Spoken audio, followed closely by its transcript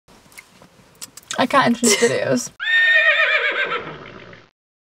I can't introduce videos.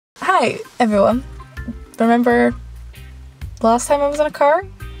 Hi, everyone. Remember last time I was in a car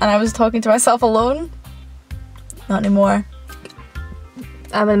and I was talking to myself alone? Not anymore.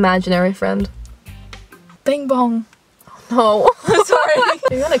 I'm an imaginary friend. Bing bong. No. Sorry.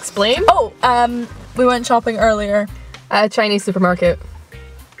 You want to explain? Oh, we went shopping earlier. At a Chinese supermarket.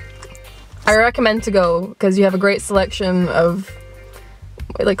 I recommend to go because you have a great selection of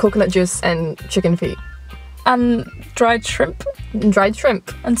like coconut juice and chicken feet. And dried shrimp. And dried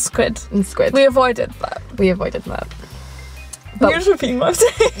shrimp. And squid. And squid. We avoided that. We avoided that. You're just repeating what I'm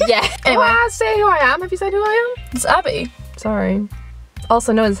saying. Yeah. Anyway. Say who I am. Have you said who I am? It's Abby. Sorry.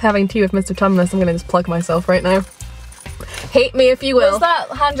 Also known as having tea with Mr. Tumnus. I'm gonna just plug myself right now. Hate me if you will. Was that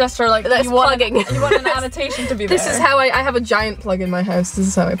hand gesture like that's you want plugging? You want an annotation to be there? This is how I have a giant plug in my house. This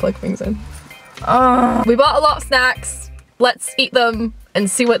is how I plug things in. We bought a lot of snacks. Let's eat them and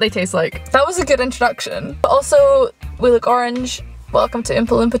see what they taste like. That was a good introduction. But also, we look orange. Welcome to Oompa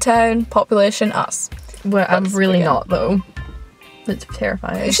Loompa Town. Population us. Well, I'm really begin. not though. It's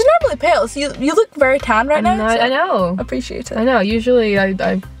terrifying. She's normally pale, so you look very tan right now. I know. Appreciate it. I know. Usually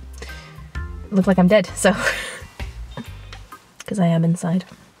I look like I'm dead, so because I am inside.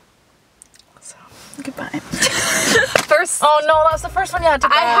 So goodbye. First. Oh no, that's the first one you had to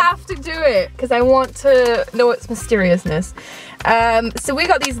grab. I have to do it because I want to know its mysteriousness. So we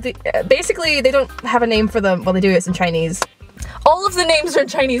got these. Basically, they don't have a name for them. Well, they do. It's in Chinese. All of the names are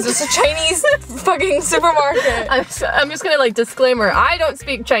Chinese. It's a Chinese fucking supermarket. I'm just gonna like disclaimer. I don't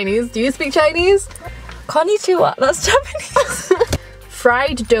speak Chinese. Do you speak Chinese? Konnichiwa. That's Japanese.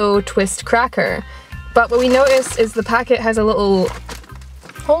 Fried dough twist cracker. But what we noticed is the packet has a little.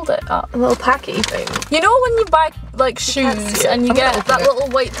 Hold it up. A little packety thing. You know when you buy like shoes and you get that little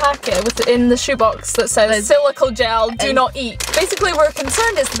white packet with in the shoebox that says silica gel, do not eat. Basically we're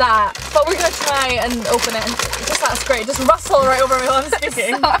concerned it's that, but we're gonna try and open it and just that's great. Just rustle right over me while I'm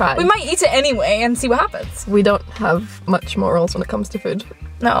speaking. We might eat it anyway and see what happens. We don't have much morals when it comes to food.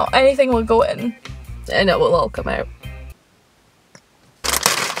 No, anything will go in. And it will all come out.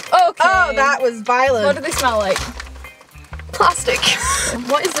 Okay. Oh, that was violent. What do they smell like? Plastic.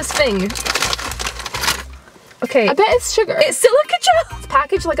 What is this thing? Okay. I bet it's sugar. It's silica gel. It's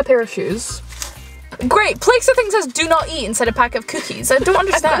packaged like a pair of shoes. Great. Placer thing says do not eat inside a pack of cookies. I don't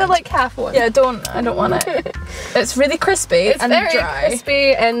understand. I got like half one. Yeah, I don't want it. It's really crispy It's and very dry.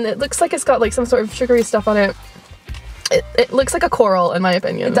 crispy and it looks like it's got like some sort of sugary stuff on it. It looks like a coral in my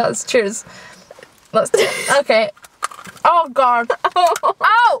opinion. It does. Cheers. Let's do it. Okay. Oh god.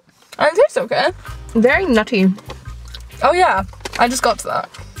 Ow! It tastes okay. Very nutty. Oh yeah, I just got to that.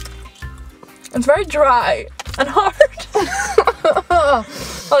 It's very dry and hard.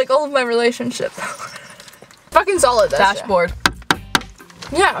 Like all of my relationships. Fucking solid this Dashboard.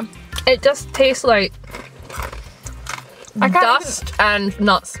 Yeah. It just tastes like dust and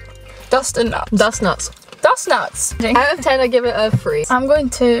nuts. Dust and nuts. Dust nuts. Dust nuts. Out of 10 I give it a 3. I'm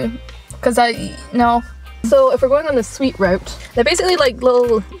going to, because no. So if we're going on the sweet route, they're basically like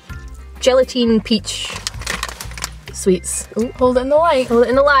little gelatine peach sweets. Ooh, hold it in the light. Hold it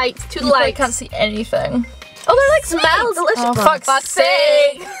in the light. To the light. I can't see anything. Oh, they're like smell delicious. Oh, fuck's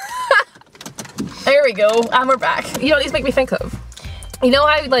sake. There we go. And we're back. You know what these make me think of? You know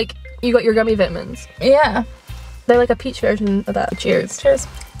how like you got your gummy vitamins? Yeah. They're like a peach version of that. Cheers. Cheers.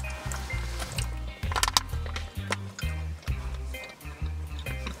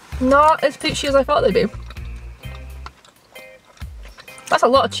 Not as peachy as I thought they'd be. That's a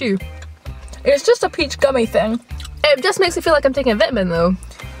lot of chew. It's just a peach gummy thing. It just makes me feel like I'm taking a vitamin though.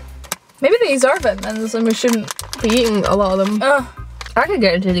 Maybe these are vitamins and we shouldn't be eating a lot of them. I could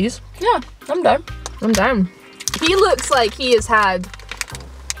get into these. Yeah, I'm down. I'm down. He looks like he has had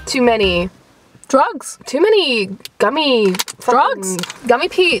too many drugs. Too many gummy drugs. Gummy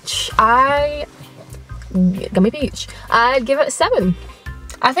peach. Gummy peach. I'd give it a 7.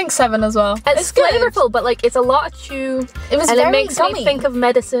 I think 7 as well. It's flavorful, but like it's a lot of chew. It was and very it makes gummy. me think of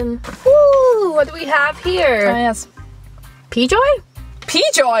medicine. Ooh, what do we have here? Oh yes. P-Joy?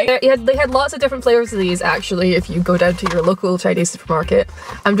 P-Joy? They had lots of different flavors of these actually if you go down to your local Chinese supermarket.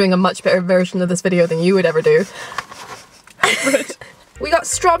 I'm doing a much better version of this video than you would ever do. We got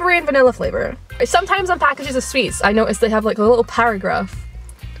strawberry and vanilla flavor. Sometimes on packages of sweets, I noticed they have like a little paragraph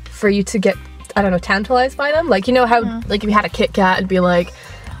for you to get, I don't know, tantalized by them. Like, you know how, like if you had a Kit Kat, it'd be like,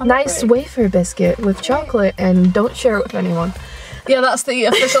 nice wafer biscuit with chocolate and don't share it with anyone. Yeah, that's the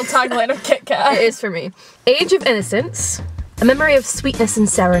official tagline of Kit Kat. It is for me. Age of Innocence, a memory of sweetness and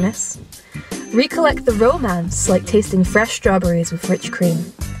sourness. Recollect the romance like tasting fresh strawberries with rich cream.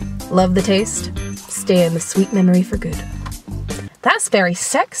 Love the taste, stay in the sweet memory for good. That's very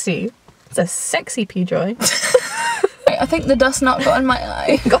sexy. It's a sexy P-Joy. I think the dust nut got in my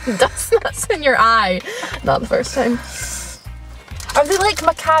eye. Got dust nuts in your eye. Not the first time. Are they like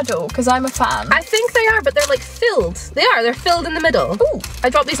Mikado? Because I'm a fan. I think they are, but they're like filled. They are, they're filled in the middle. Ooh. I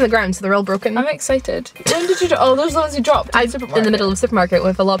dropped these on the ground, so they're all broken. I'm excited. When did you oh, those are the ones you dropped in the middle of the supermarket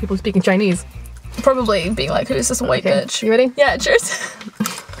with a lot of people speaking Chinese. Probably being like, who's this white bitch? You ready? Yeah, cheers.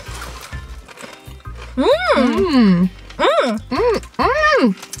 Mmm. Mmm. Mmm.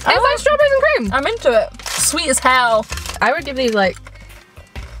 Mmm. It's like strawberries and cream. I'm into it. Sweet as hell. I would give these like,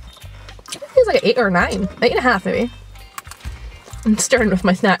 an 8 or 9. 8.5 maybe. I'm staring with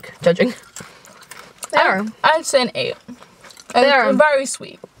my snack, judging. They are. I'd say an 8. They are very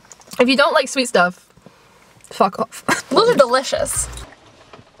sweet. If you don't like sweet stuff, fuck off. Those are delicious.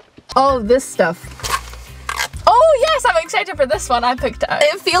 Oh, this stuff. Oh yes, I'm excited for this one. I picked it out.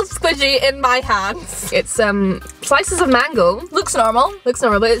 It feels squidgy in my hands. It's slices of mango. Looks normal. Looks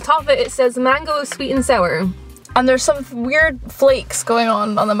normal, but at the top of it, it says mango sweet and sour. And there's some weird flakes going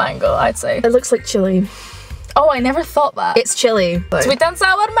on the mango, I'd say. It looks like chili. Oh, I never thought that. It's chili. Sweet and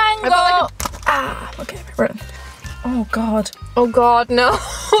sour mango. Okay, we're in. Oh god. Oh god, no.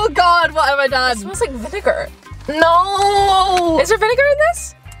 Oh god, what have I done? It smells like vinegar. No. Is there vinegar in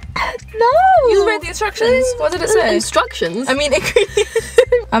this? No. You read the instructions. What did it say? Instructions? I mean,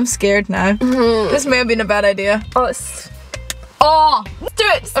 I'm scared now. This may have been a bad idea. Oh, it's... Oh! Let's do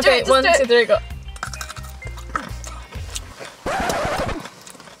it! Let's do it! 1, 2, 3, go.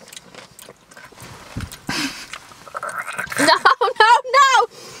 No, no, no!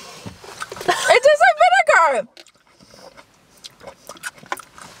 It tastes like vinegar!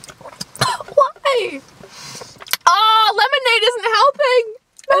 Why? Oh, lemonade isn't helping!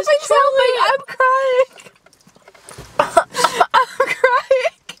 Nothing's helping! I'm crying! I'm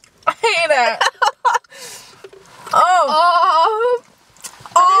crying! I hate it! Oh!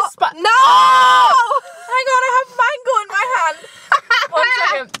 No! Hang on, I have mango in my hand! 1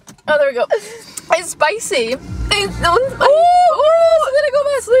 second. Oh, there we go. It's spicy. It's so spicy. Oh, it's gonna go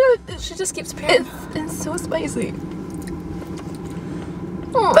best. She just keeps appearing. It's so spicy.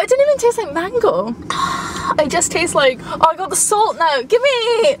 But it didn't even taste like mango. It just tastes like... Oh, I got the salt now. Give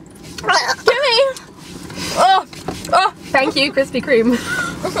me! Give me! Oh! Oh! Thank you, Krispy Kreme.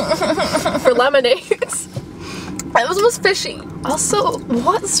 For lemonade. It was almost fishy. Also,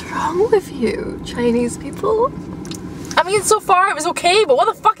 what's wrong with you, Chinese people? I mean, so far it was okay, but what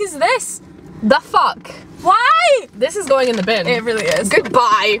the fuck is this? The fuck? Why? This is going in the bin. It really is.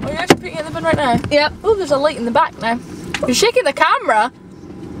 Goodbye. Oh, you're actually putting it in the bin right now? Yep. Oh, there's a light in the back now. You're shaking the camera.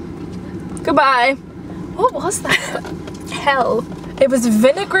 Goodbye. What was that? Hell. It was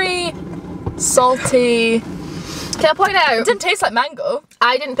vinegary, salty. Can I point out? It didn't taste like mango.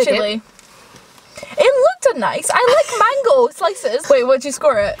 I didn't pick Chili. it. It looked nice. I like mango slices. Wait, what'd you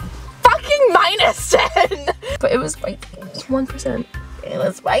score it? Fucking -10. But it was spicy. 1%. It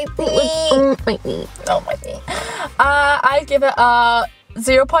was spicy. Spicy. Oh my god. I give it a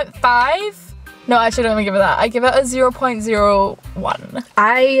 0.5. No, I shouldn't even give it that. I give it a 0.01.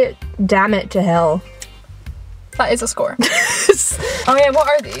 I damn it to hell. That is a score. Oh yeah, what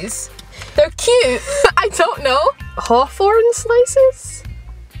are these? They're cute. I don't know. Hawthorn slices?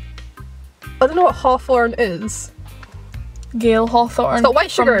 I don't know what hawthorn is. Gale Hawthorne. It's got white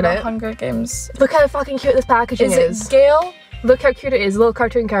sugar in it. Hunger Games. Look how fucking cute this packaging is. Is it Gale? Look how cute it is. Little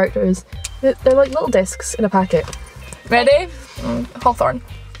cartoon characters. They're like little discs in a packet. Ready? Hawthorne.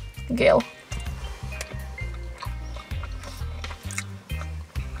 Gale.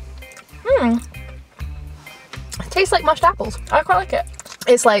 It tastes like mashed apples. I quite like it.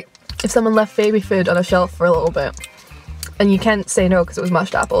 It's like if someone left baby food on a shelf for a little bit and you can't say no because it was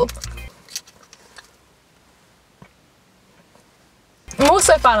mashed apple. I'm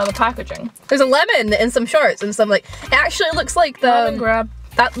also a fan of the packaging. There's a lemon in some shorts and some like, it actually looks like the... Lemon grab.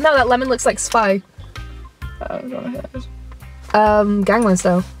 That lemon looks like Spy. I don't know who that is. Gangnam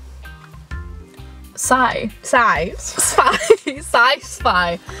Style. Psy. Spy.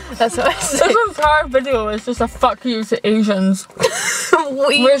 That's what I said. This entire video is just a fuck you to Asians.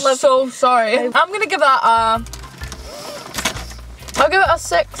 We're so sorry. I'm gonna give that I'll give it a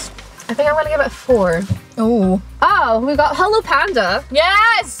 6. I think I'm gonna give it a 4. Oh. Oh, we got Hello Panda.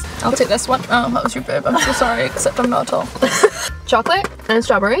 Yes! I'll take this one. Oh, that was your boob. I'm so sorry, except I'm not at all. Chocolate and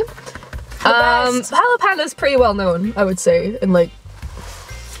strawberry. Hello Panda's pretty well known, I would say, in like...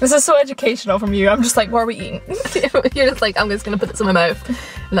 This is so educational from you. I'm just like, what are we eating? You're just like, I'm just gonna put this in my mouth.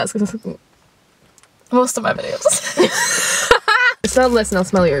 And that's gonna... Most of my videos. Smell this and I'll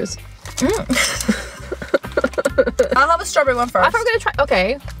smell yours. I'll have a strawberry one first. I think I'm gonna try,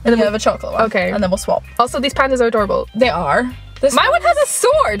 okay. And then we'll have a chocolate one. Okay. And then we'll swap. Also, these pandas are adorable. They are. My one has a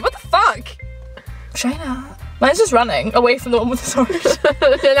sword, what the fuck? China. Mine's just running away from the one with the sword.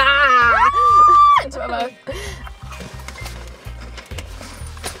 Into my mouth.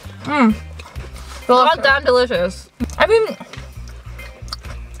 God damn delicious. I mean,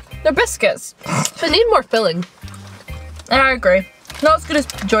 they're biscuits. They need more filling. I agree. Not as good as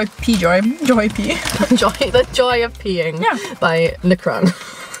Joy Pea. The Joy of Peeing, yeah, by Nicran.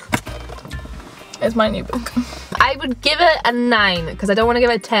 It's my new book. I would give it a 9 because I don't want to give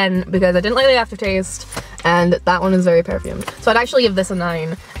it a 10 because I didn't like the aftertaste and that one is very perfumed. So I'd actually give this a 9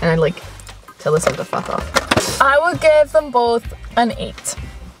 and I'd like tell this one to fuck off. I would give them both an 8.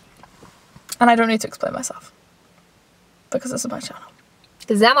 And I don't need to explain myself because this is my channel.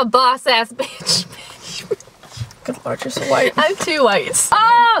 Because I'm a boss ass bitch. Good lord, you're so white. I'm 2 whites.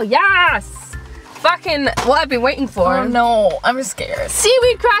 Oh, yes! Fucking what I've been waiting for. Oh no, I'm scared.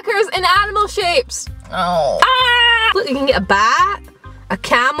 Seaweed crackers in animal shapes. Oh. Ah! Look, you can get a bat, a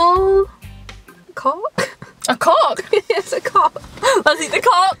camel, a cock. A cock? It's a cock. Let's eat the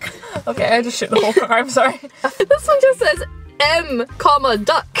cock. Okay, I just shoot the whole car, I'm sorry. This one just says M, comma,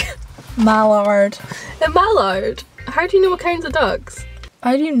 duck. Mallard. A mallard. How do you know what kinds of ducks?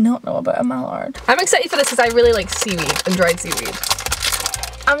 I do not know about a mallard. I'm excited for this because I really like seaweed and dried seaweed.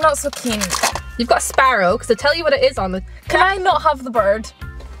 I'm not so keen. You've got a sparrow, because to tell you what it is on the... Can I not have the bird?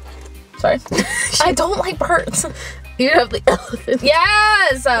 Sorry. I don't like birds. You have the elephant.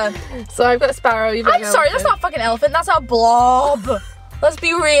 Yes! So I've got a sparrow, you've got I'm sorry, that's not a fucking elephant, that's a blob. Let's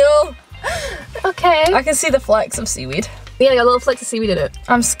be real. Okay. I can see the flecks of seaweed. Yeah, I got little flecks of seaweed in it.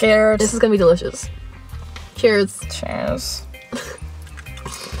 I'm scared. This is gonna be delicious. Cheers. Cheers.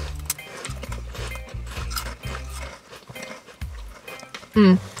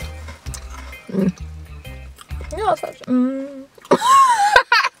 Yeah, it's actually,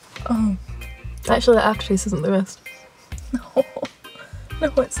 Oh. Actually, the aftertaste isn't the best. No.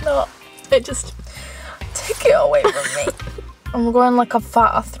 No, it's not. It just... Take it away from me. I'm going like a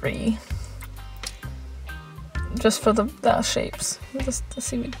fat 3. Just for the shapes. The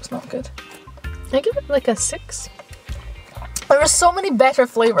seaweed was not good. I give it like a 6. There were so many better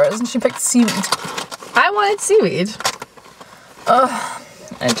flavors and she picked seaweed. I wanted seaweed. Ugh,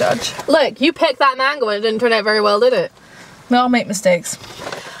 I judge. Look, you picked that mango and it didn't turn out very well, did it? We all make mistakes.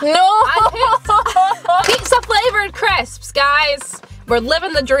 No! Pizza flavored crisps, guys! We're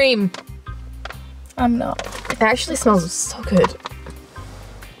living the dream. I'm not. It actually smells so good.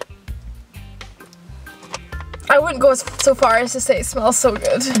 I wouldn't go so far as to say it smells so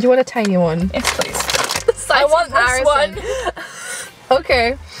good. Do you want a tiny one? Yes, please. I want this one.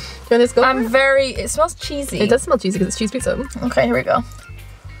 Okay. Do you want this go? It smells cheesy. It does smell cheesy because it's cheese pizza. Okay, here we go.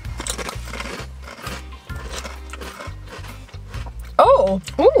 Oh!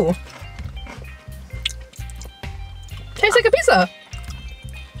 Ooh. Tastes like a pizza.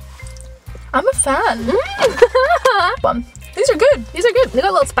 I'm a fan. One. These are good. These are good. They got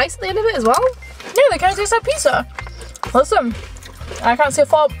a little spice at the end of it as well. Yeah, they kind of taste like pizza. Listen, I can't see a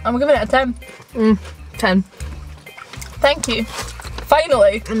fault. I'm giving it a 10. 10. Thank you.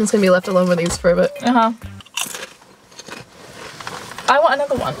 Finally. I'm just gonna be left alone with these for a bit. I want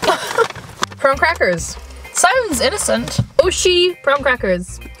another one. Prawn crackers. Sounds innocent. Oshi prawn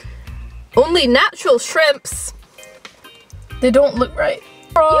crackers. Only natural shrimps. They don't look right.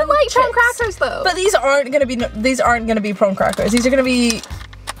 You like prawn crackers though. But these aren't gonna be prawn crackers. These are gonna be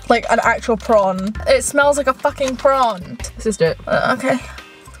like an actual prawn. It smells like a fucking prawn. Let's just do it. Okay.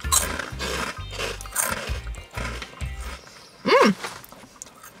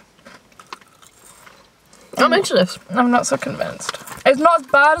 I'm into this. I'm not so convinced. It's not as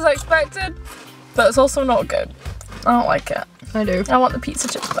bad as I expected, but it's also not good. I don't like it. I do. I want the pizza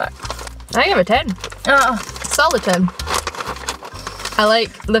chips back. I give it a 10. Solid 10. I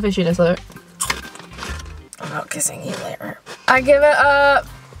like the fishiness of it. I'm not kissing you later. I give it a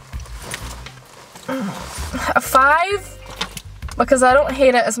 5 because I don't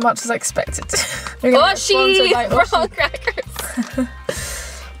hate it as much as I expected. Oshi prawn crackers.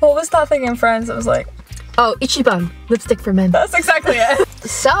 What was that thing in Friends that was like? Oh, Ichiban, lipstick for men. That's exactly it.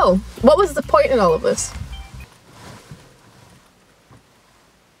 So, what was the point in all of this?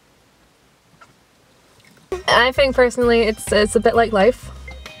 I think personally it's a bit like life.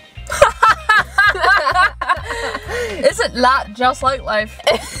 Isn't that just like life?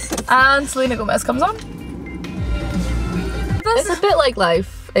 And Selena Gomez comes on. It's a bit like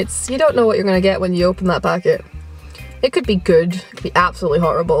life. You don't know what you're gonna get when you open that packet. It could be good, it could be absolutely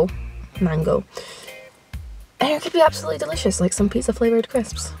horrible. Mango. And it could be absolutely delicious, like some pizza flavored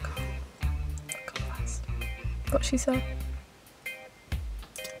crisps. What she said.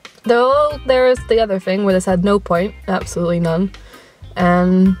 Though there is the other thing where this had no point, absolutely none.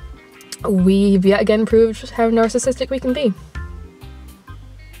 And we've yet again proved how narcissistic we can be.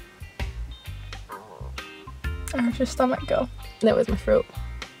 How'd your stomach go? That was my throat.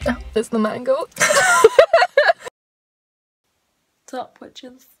 Oh, it's the mango. What's up,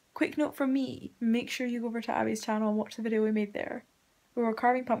 witches? Quick note from me, make sure you go over to Abby's channel and watch the video we made there. We were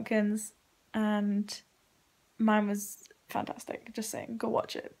carving pumpkins and mine was fantastic. Just saying, go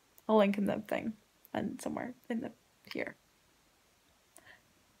watch it. I'll link in the thing and somewhere in the here.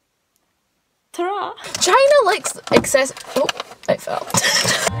 Ta-ra! China likes excess. Oh, I fell.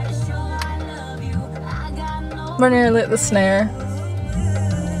 We're nearly at the snare.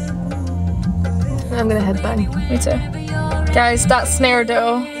 I'm gonna headbang. Me too. Guys, that snare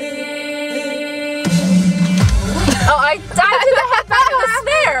dough. Oh, I died to the headbang of the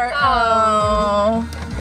snare! Oh.